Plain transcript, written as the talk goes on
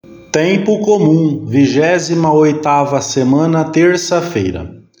Tempo comum, 28ª semana,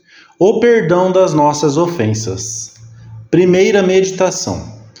 terça-feira. O perdão das nossas ofensas. Primeira meditação.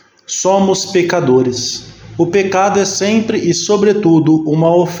 Somos pecadores. O pecado é sempre e sobretudo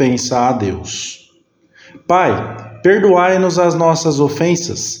uma ofensa a Deus. Pai, perdoai-nos as nossas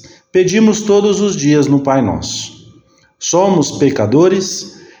ofensas. Pedimos todos os dias no Pai Nosso. Somos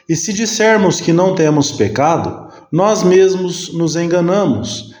pecadores e se dissermos que não temos pecado, nós mesmos nos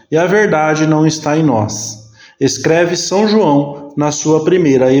enganamos e a verdade não está em nós. Escreve São João na sua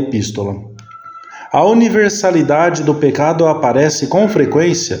primeira epístola. A universalidade do pecado aparece com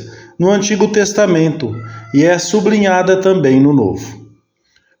frequência no Antigo Testamento e é sublinhada também no Novo.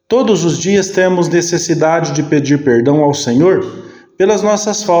 Todos os dias temos necessidade de pedir perdão ao Senhor pelas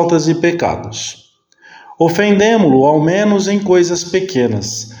nossas faltas e pecados. Ofendemo-lo ao menos em coisas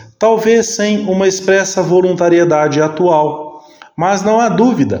pequenas, talvez sem uma expressa voluntariedade atual, mas não há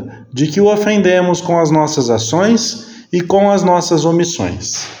dúvida de que o ofendemos com as nossas ações e com as nossas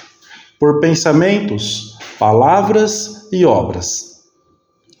omissões, por pensamentos, palavras e obras.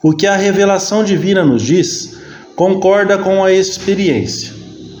 O que a revelação divina nos diz concorda com a experiência.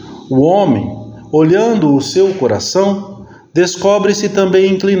 O homem, olhando o seu coração, descobre-se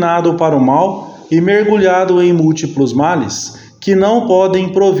também inclinado para o mal e mergulhado em múltiplos males que não podem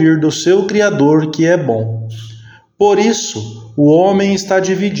provir do seu Criador, que é bom. Por isso, o homem está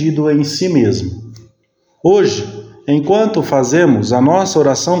dividido em si mesmo. Hoje, enquanto fazemos a nossa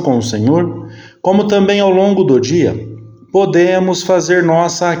oração com o Senhor, como também ao longo do dia, podemos fazer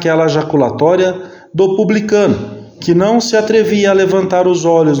nossa aquela jaculatória do publicano, que não se atrevia a levantar os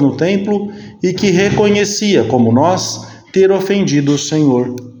olhos no templo e que reconhecia, como nós, ter ofendido o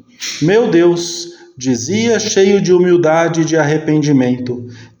Senhor. Meu Deus, dizia cheio de humildade e de arrependimento,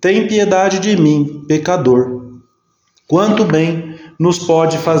 tem piedade de mim, pecador. Quanto bem nos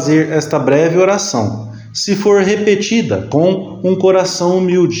pode fazer esta breve oração, se for repetida com um coração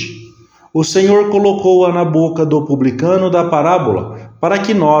humilde. O Senhor colocou-a na boca do publicano da parábola para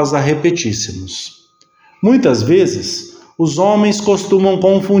que nós a repetíssemos. Muitas vezes, os homens costumam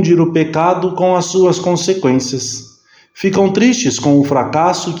confundir o pecado com as suas consequências. Ficam tristes com o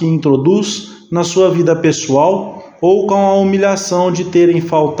fracasso que introduz na sua vida pessoal ou com a humilhação de terem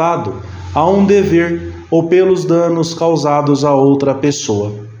faltado a um dever ou pelos danos causados a outra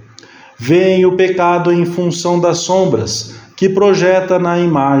pessoa. Veem o pecado em função das sombras que projeta na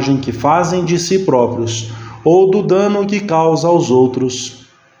imagem que fazem de si próprios ou do dano que causa aos outros.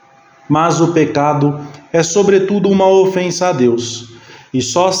 Mas o pecado é sobretudo uma ofensa a Deus, e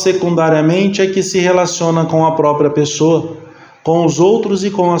só secundariamente é que se relaciona com a própria pessoa, com os outros e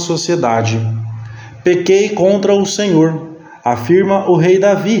com a sociedade. Pequei contra o Senhor, afirma o rei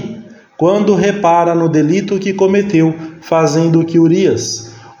Davi, quando repara no delito que cometeu, fazendo que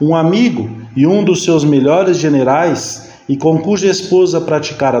Urias, um amigo e um dos seus melhores generais, e com cuja esposa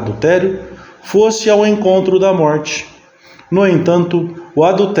praticara adultério, fosse ao encontro da morte. No entanto, o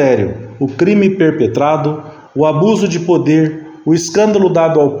adultério, o crime perpetrado, o abuso de poder, o escândalo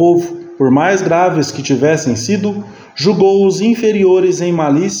dado ao povo, por mais graves que tivessem sido, julgou-os inferiores em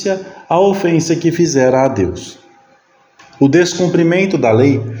malícia à ofensa que fizera a Deus. O descumprimento da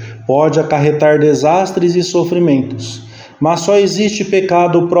lei pode acarretar desastres e sofrimentos, mas só existe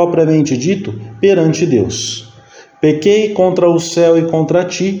pecado propriamente dito perante Deus. Pequei contra o céu e contra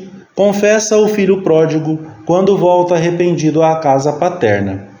ti, confessa o filho pródigo quando volta arrependido à casa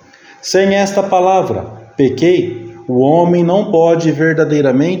paterna. Sem esta palavra, pequei, o homem não pode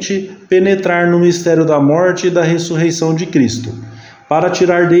verdadeiramente penetrar no mistério da morte e da ressurreição de Cristo, para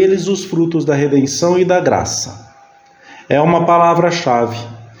tirar deles os frutos da redenção e da graça. É uma palavra-chave.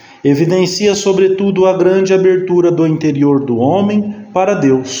 Evidencia, sobretudo, a grande abertura do interior do homem para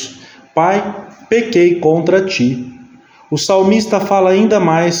Deus. Pai, pequei contra ti. O salmista fala ainda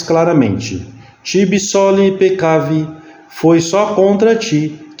mais claramente. Tibi soli peccavi, foi só contra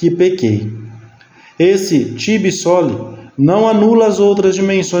ti que pequei. Esse tibi soli não anula as outras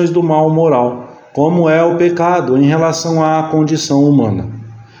dimensões do mal moral, como é o pecado em relação à condição humana.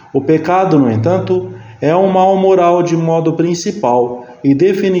 O pecado, no entanto, é um mal moral de modo principal e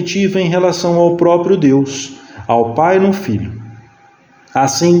definitivo em relação ao próprio Deus, ao Pai no Filho.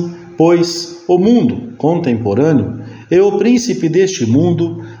 Assim, pois, o mundo contemporâneo e o príncipe deste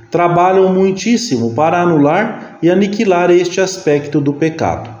mundo trabalham muitíssimo para anular e aniquilar este aspecto do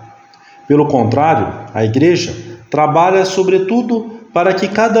pecado. Pelo contrário, a Igreja trabalha sobretudo para que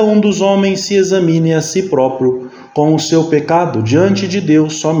cada um dos homens se examine a si próprio com o seu pecado diante de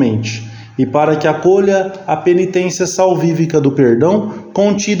Deus somente, e para que acolha a penitência salvífica do perdão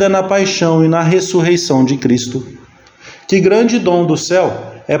contida na paixão e na ressurreição de Cristo. Que grande dom do céu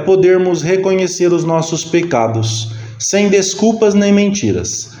é podermos reconhecer os nossos pecados, sem desculpas nem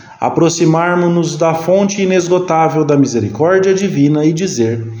mentiras, aproximarmos-nos da fonte inesgotável da misericórdia divina e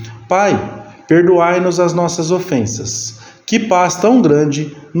dizer: Pai, perdoai-nos as nossas ofensas. Que paz tão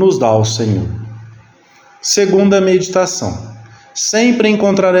grande nos dá o Senhor. Segunda meditação. Sempre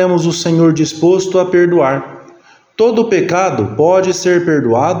encontraremos o Senhor disposto a perdoar. Todo pecado pode ser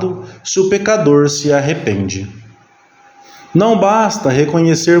perdoado se o pecador se arrepende. Não basta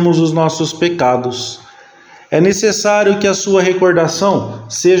reconhecermos os nossos pecados. É necessário que a sua recordação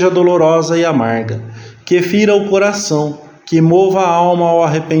seja dolorosa e amarga, que fira o coração, que mova a alma ao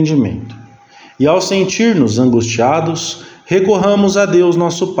arrependimento. E ao sentir-nos angustiados, recorramos a Deus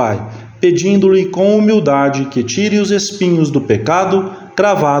nosso Pai, pedindo-lhe com humildade que tire os espinhos do pecado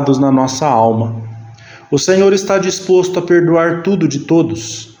cravados na nossa alma. O Senhor está disposto a perdoar tudo de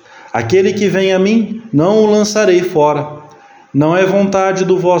todos. Aquele que vem a mim, não o lançarei fora. Não é vontade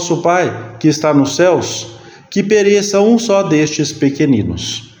do vosso Pai, que está nos céus, que pereça um só destes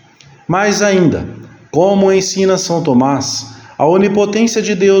pequeninos. Mais ainda, como ensina São Tomás, a onipotência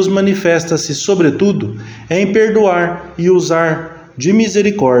de Deus manifesta-se, sobretudo, em perdoar e usar de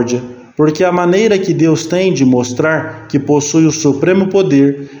misericórdia, porque a maneira que Deus tem de mostrar que possui o supremo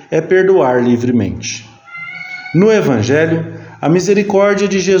poder é perdoar livremente. No Evangelho, a misericórdia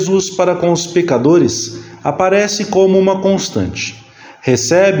de Jesus para com os pecadores aparece como uma constante.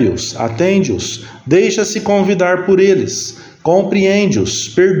 Recebe-os, atende-os, deixa-se convidar por eles, compreende-os,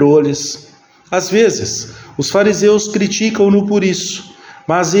 perdoa-lhes. Às vezes, os fariseus criticam-no por isso,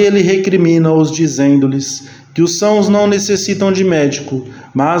 mas ele recrimina-os dizendo-lhes que os sãos não necessitam de médico,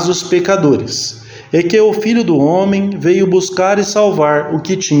 mas os pecadores, e que o Filho do Homem veio buscar e salvar o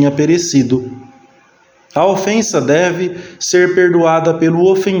que tinha perecido. A ofensa deve ser perdoada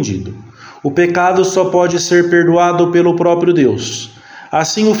pelo ofendido. O pecado só pode ser perdoado pelo próprio Deus.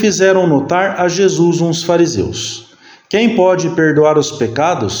 Assim o fizeram notar a Jesus uns fariseus. Quem pode perdoar os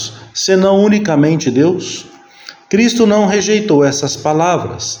pecados, senão unicamente Deus? Cristo não rejeitou essas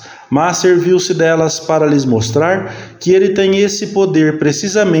palavras, mas serviu-se delas para lhes mostrar que ele tem esse poder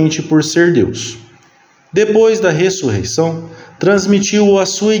precisamente por ser Deus. Depois da ressurreição, transmitiu-o à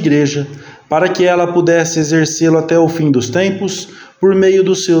sua igreja, para que ela pudesse exercê-lo até o fim dos tempos, por meio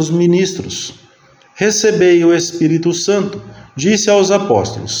dos seus ministros. Recebei o Espírito Santo, disse aos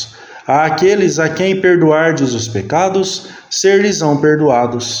apóstolos: àqueles a quem perdoardes os pecados, ser-lhes-ão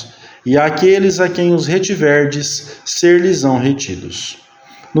perdoados, e àqueles a quem os retiverdes, ser-lhes-ão retidos.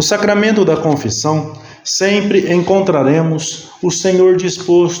 No sacramento da confissão, sempre encontraremos o Senhor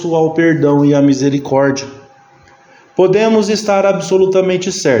disposto ao perdão e à misericórdia. Podemos estar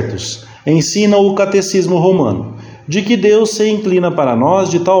absolutamente certos, ensina o Catecismo Romano, de que Deus se inclina para nós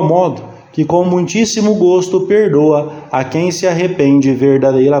de tal modo que com muitíssimo gosto perdoa a quem se arrepende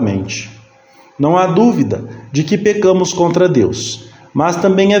verdadeiramente. Não há dúvida de que pecamos contra Deus, mas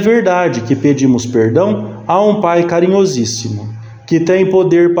também é verdade que pedimos perdão a um Pai carinhosíssimo, que tem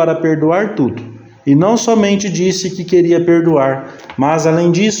poder para perdoar tudo, e não somente disse que queria perdoar, mas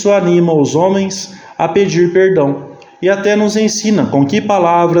além disso anima os homens a pedir perdão, e até nos ensina com que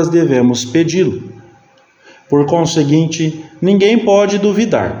palavras devemos pedi-lo. Por conseguinte, ninguém pode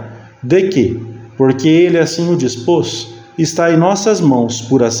duvidar de que, porque ele assim o dispôs, está em nossas mãos,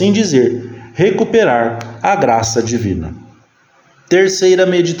 por assim dizer, recuperar a graça divina. Terceira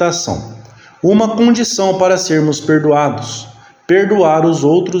meditação. Uma condição para sermos perdoados: perdoar os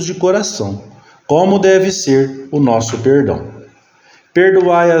outros de coração, como deve ser o nosso perdão.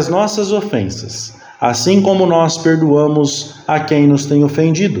 Perdoai as nossas ofensas, assim como nós perdoamos a quem nos tem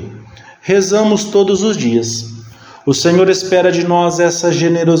ofendido. Rezamos todos os dias. O Senhor espera de nós essa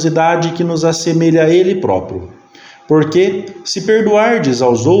generosidade que nos assemelha a Ele próprio. Porque, se perdoardes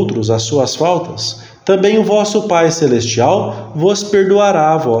aos outros as suas faltas, também o vosso Pai Celestial vos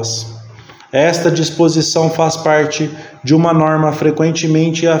perdoará a vós. Esta disposição faz parte de uma norma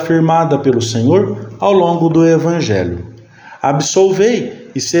frequentemente afirmada pelo Senhor ao longo do Evangelho. Absolvei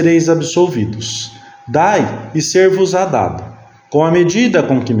e sereis absolvidos. Dai e ser-vos-á dado. Com a medida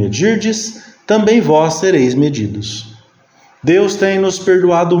com que medirdes, também vós sereis medidos. Deus tem nos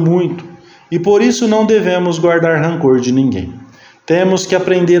perdoado muito, e por isso não devemos guardar rancor de ninguém. Temos que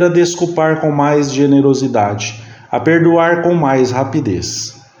aprender a desculpar com mais generosidade, a perdoar com mais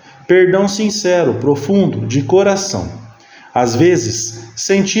rapidez. Perdão sincero, profundo, de coração. Às vezes,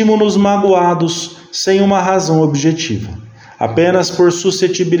 sentimos-nos magoados sem uma razão objetiva, apenas por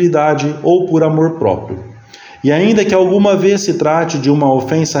suscetibilidade ou por amor próprio. E ainda que alguma vez se trate de uma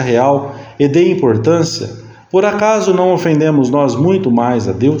ofensa real e de importância, por acaso não ofendemos nós muito mais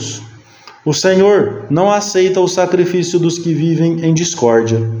a Deus? O Senhor não aceita o sacrifício dos que vivem em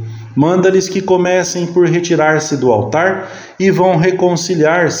discórdia. Manda-lhes que comecem por retirar-se do altar e vão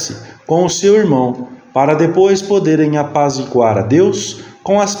reconciliar-se com o seu irmão, para depois poderem apaziguar a Deus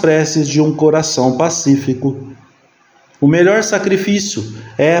com as preces de um coração pacífico. O melhor sacrifício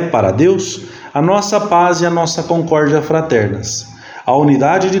é, para Deus, a nossa paz e a nossa concórdia fraternas, a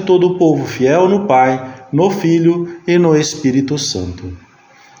unidade de todo o povo fiel no Pai, no Filho e no Espírito Santo.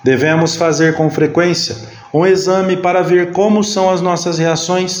 Devemos fazer com frequência um exame para ver como são as nossas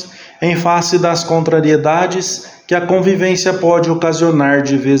reações em face das contrariedades que a convivência pode ocasionar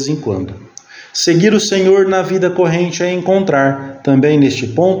de vez em quando. Seguir o Senhor na vida corrente é encontrar, também neste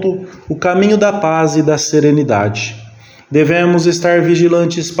ponto, o caminho da paz e da serenidade. Devemos estar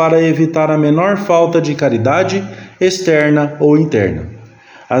vigilantes para evitar a menor falta de caridade, externa ou interna.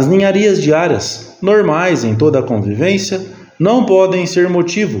 As ninharias diárias, normais em toda a convivência, não podem ser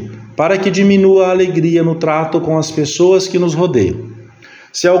motivo para que diminua a alegria no trato com as pessoas que nos rodeiam.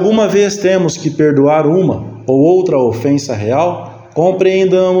 Se alguma vez temos que perdoar uma ou outra ofensa real,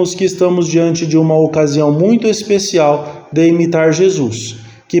 compreendamos que estamos diante de uma ocasião muito especial de imitar Jesus,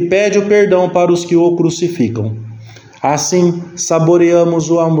 que pede o perdão para os que o crucificam. Assim,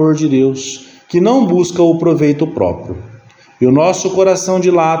 saboreamos o amor de Deus, que não busca o proveito próprio. E o nosso coração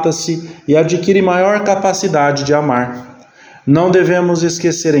dilata-se e adquire maior capacidade de amar. Não devemos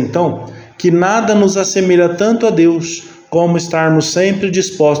esquecer, então, que nada nos assemelha tanto a Deus como estarmos sempre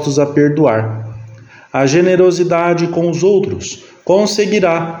dispostos a perdoar. A generosidade com os outros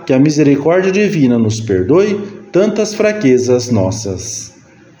conseguirá que a misericórdia divina nos perdoe tantas fraquezas nossas.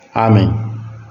 Amém.